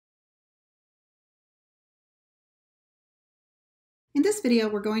In this video,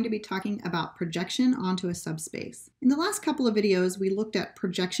 we're going to be talking about projection onto a subspace. In the last couple of videos, we looked at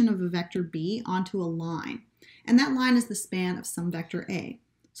projection of a vector b onto a line, and that line is the span of some vector a.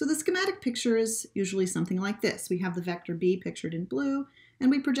 So the schematic picture is usually something like this. We have the vector b pictured in blue,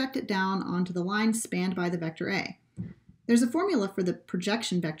 and we project it down onto the line spanned by the vector a. There's a formula for the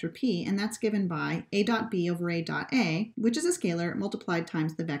projection vector p, and that's given by a dot b over a dot a, which is a scalar multiplied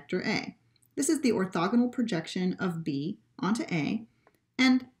times the vector a. This is the orthogonal projection of b onto a,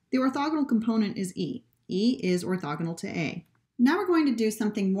 and the orthogonal component is e. E is orthogonal to a. Now we're going to do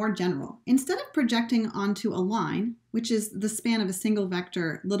something more general. Instead of projecting onto a line, which is the span of a single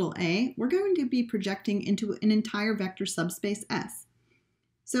vector little a, we're going to be projecting into an entire vector subspace S.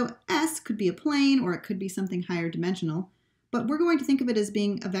 So S could be a plane or it could be something higher dimensional, but we're going to think of it as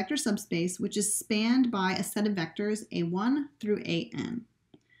being a vector subspace which is spanned by a set of vectors a1 through an.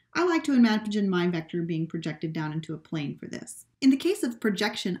 I like to imagine my vector being projected down into a plane for this. In the case of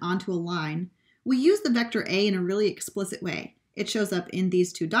projection onto a line, we use the vector a in a really explicit way. It shows up in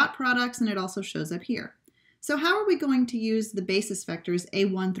these two dot products and it also shows up here. So how are we going to use the basis vectors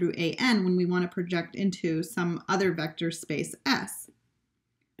a1 through an when we want to project into some other vector space S?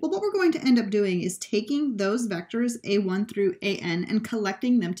 Well, what we're going to end up doing is taking those vectors a1 through an and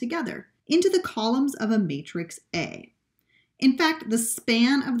collecting them together into the columns of a matrix A. In fact, the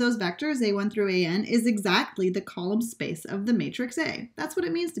span of those vectors, a1 through an, is exactly the column space of the matrix A. That's what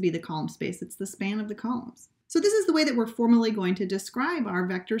it means to be the column space. It's the span of the columns. So this is the way that we're formally going to describe our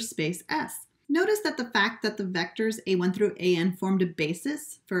vector space S. Notice that the fact that the vectors a1 through an formed a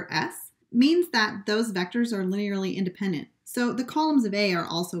basis for S means that those vectors are linearly independent. So the columns of A are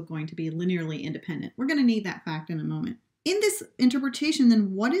also going to be linearly independent. We're going to need that fact in a moment. In this interpretation,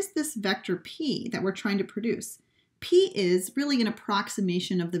 then, what is this vector P that we're trying to produce? P is really an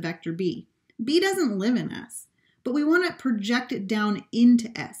approximation of the vector B. B doesn't live in S, but we want to project it down into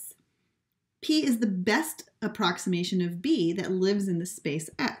S. P is the best approximation of B that lives in the space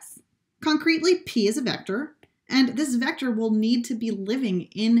S. Concretely, P is a vector, and this vector will need to be living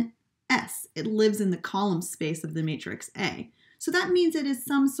in S. It lives in the column space of the matrix A. So that means it is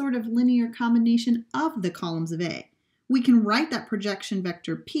some sort of linear combination of the columns of A. We can write that projection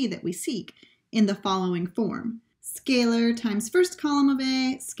vector P that we seek in the following form. Scalar times first column of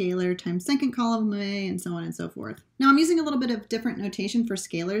A, scalar times second column of A, and so on and so forth. Now I'm using a little bit of different notation for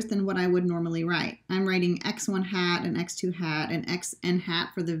scalars than what I would normally write. I'm writing x1 hat and x2 hat and xn hat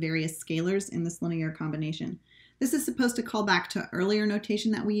for the various scalars in this linear combination. This is supposed to call back to earlier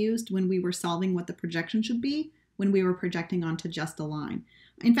notation that we used when we were solving what the projection should be when we were projecting onto just a line.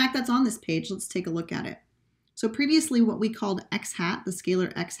 In fact, that's on this page. Let's take a look at it. So previously what we called x hat, the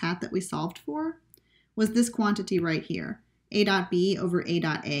scalar x hat that we solved for, was this quantity right here, a dot b over a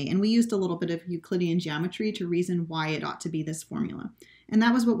dot a, and we used a little bit of Euclidean geometry to reason why it ought to be this formula. And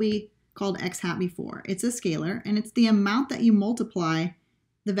that was what we called x hat before. It's a scalar, and it's the amount that you multiply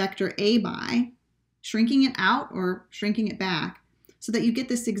the vector a by, shrinking it out or shrinking it back, so that you get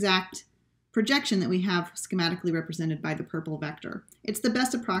this exact projection that we have schematically represented by the purple vector. It's the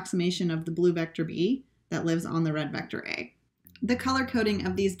best approximation of the blue vector b that lives on the red vector a. The color coding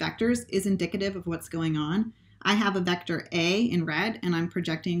of these vectors is indicative of what's going on. I have a vector A in red, and I'm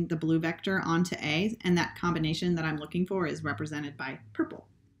projecting the blue vector onto A, and that combination that I'm looking for is represented by purple.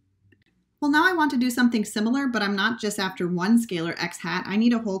 Well, now I want to do something similar, but I'm not just after one scalar x hat. I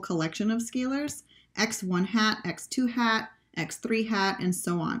need a whole collection of scalars, x1 hat, x2 hat, x3 hat, and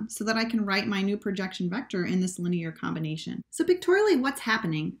so on, so that I can write my new projection vector in this linear combination. So pictorially, what's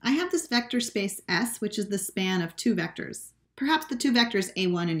happening? I have this vector space S, which is the span of two vectors. Perhaps the two vectors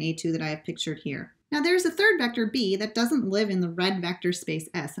a1 and a2 that I have pictured here. Now there's a third vector b that doesn't live in the red vector space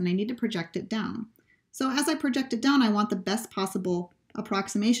S, and I need to project it down. So as I project it down, I want the best possible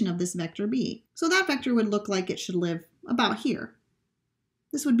approximation of this vector b. So that vector would look like it should live about here.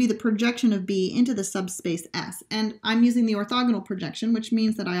 This would be the projection of b into the subspace S, and I'm using the orthogonal projection, which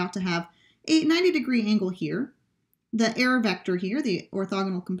means that I ought to have a 90-degree angle here. The error vector here, the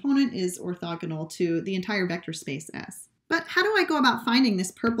orthogonal component, is orthogonal to the entire vector space S. But how do I go about finding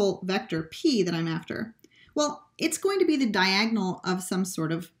this purple vector P that I'm after? Well, it's going to be the diagonal of some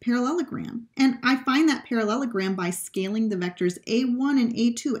sort of parallelogram. And I find that parallelogram by scaling the vectors a1 and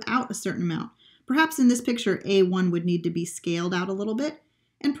a2 out a certain amount. Perhaps in this picture, a1 would need to be scaled out a little bit,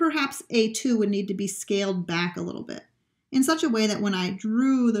 and perhaps a2 would need to be scaled back a little bit, in such a way that when I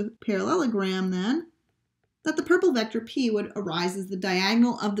drew the parallelogram then, that the purple vector P would arise as the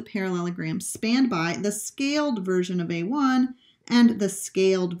diagonal of the parallelogram spanned by the scaled version of A1 and the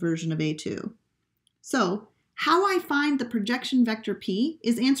scaled version of A2. So How I find the projection vector P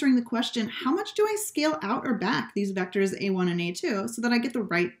is answering the question, how much do I scale out or back these vectors A1 and A2 so that I get the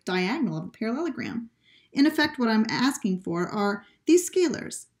right diagonal of a parallelogram? In effect, what I'm asking for are these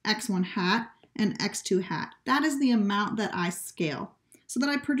scalars, x1 hat and x2 hat. That is the amount that I scale so that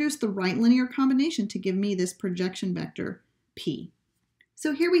I produce the right linear combination to give me this projection vector P.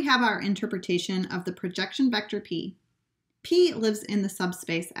 So here we have our interpretation of the projection vector P. P lives in the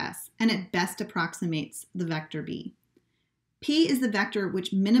subspace S, and it best approximates the vector B. P is the vector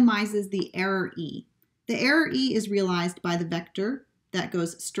which minimizes the error E. The error E is realized by the vector that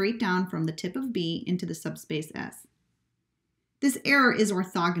goes straight down from the tip of B into the subspace S. This error is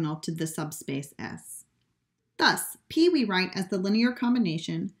orthogonal to the subspace S. Thus, P we write as the linear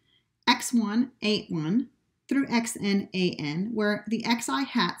combination x1, a1 through xn, an, where the xi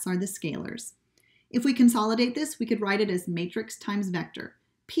hats are the scalars. If we consolidate this, we could write it as matrix times vector.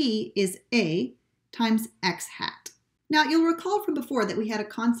 P is A times x hat. Now, you'll recall from before that we had a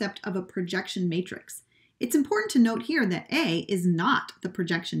concept of a projection matrix. It's important to note here that A is not the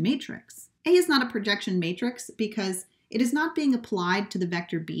projection matrix. A is not a projection matrix because it is not being applied to the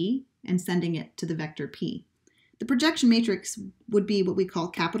vector B and sending it to the vector P. The projection matrix would be what we call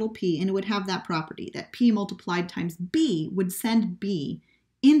capital P, and it would have that property that P multiplied times B would send B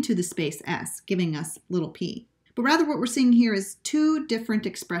into the space S, giving us little p. But rather what we're seeing here is two different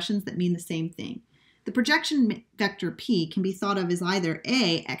expressions that mean the same thing. The projection vector P can be thought of as either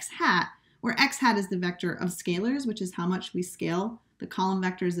A, x hat, where x hat is the vector of scalars, which is how much we scale the column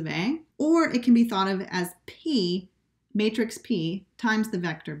vectors of A, or it can be thought of as P, matrix P, times the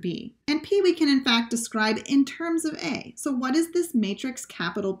vector B. And P we can in fact describe in terms of A. So what is this matrix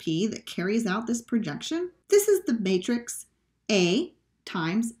capital P that carries out this projection? This is the matrix A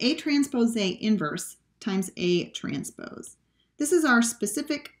times A transpose A inverse times A transpose. This is our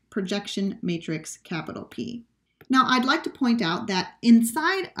specific projection matrix capital P. Now I'd like to point out that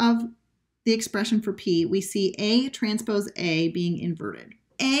inside of the expression for P, we see A transpose A being inverted.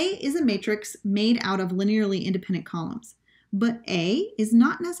 A is a matrix made out of linearly independent columns, but A is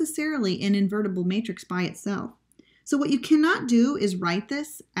not necessarily an invertible matrix by itself. So what you cannot do is write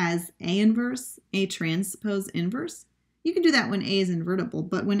this as A inverse, A transpose inverse. You can do that when A is invertible,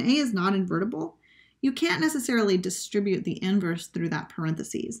 but when A is not invertible, you can't necessarily distribute the inverse through that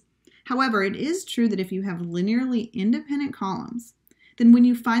parentheses. However, it is true that if you have linearly independent columns, then when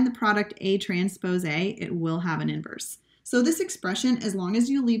you find the product A transpose A, it will have an inverse. So this expression, as long as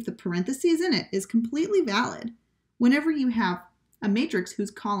you leave the parentheses in it, is completely valid whenever you have a matrix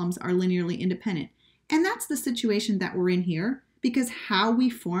whose columns are linearly independent. And that's the situation that we're in here, because how we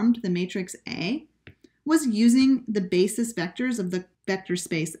formed the matrix A was using the basis vectors of the vector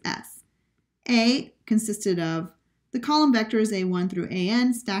space S. A consisted of the column vectors A1 through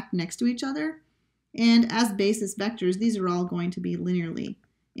AN stacked next to each other, and as basis vectors, these are all going to be linearly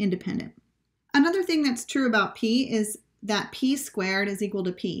independent. Another thing that's true about P is that P squared is equal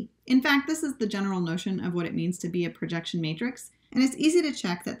to P. In fact, this is the general notion of what it means to be a projection matrix, and it's easy to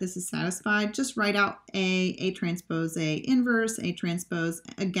check that this is satisfied. Just write out A transpose A inverse, A transpose,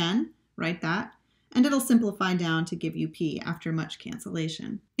 again, write that, and it'll simplify down to give you P after much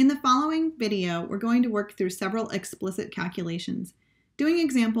cancellation. In the following video, we're going to work through several explicit calculations, doing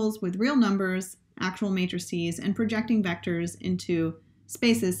examples with real numbers, actual matrices, and projecting vectors into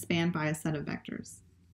spaces spanned by a set of vectors.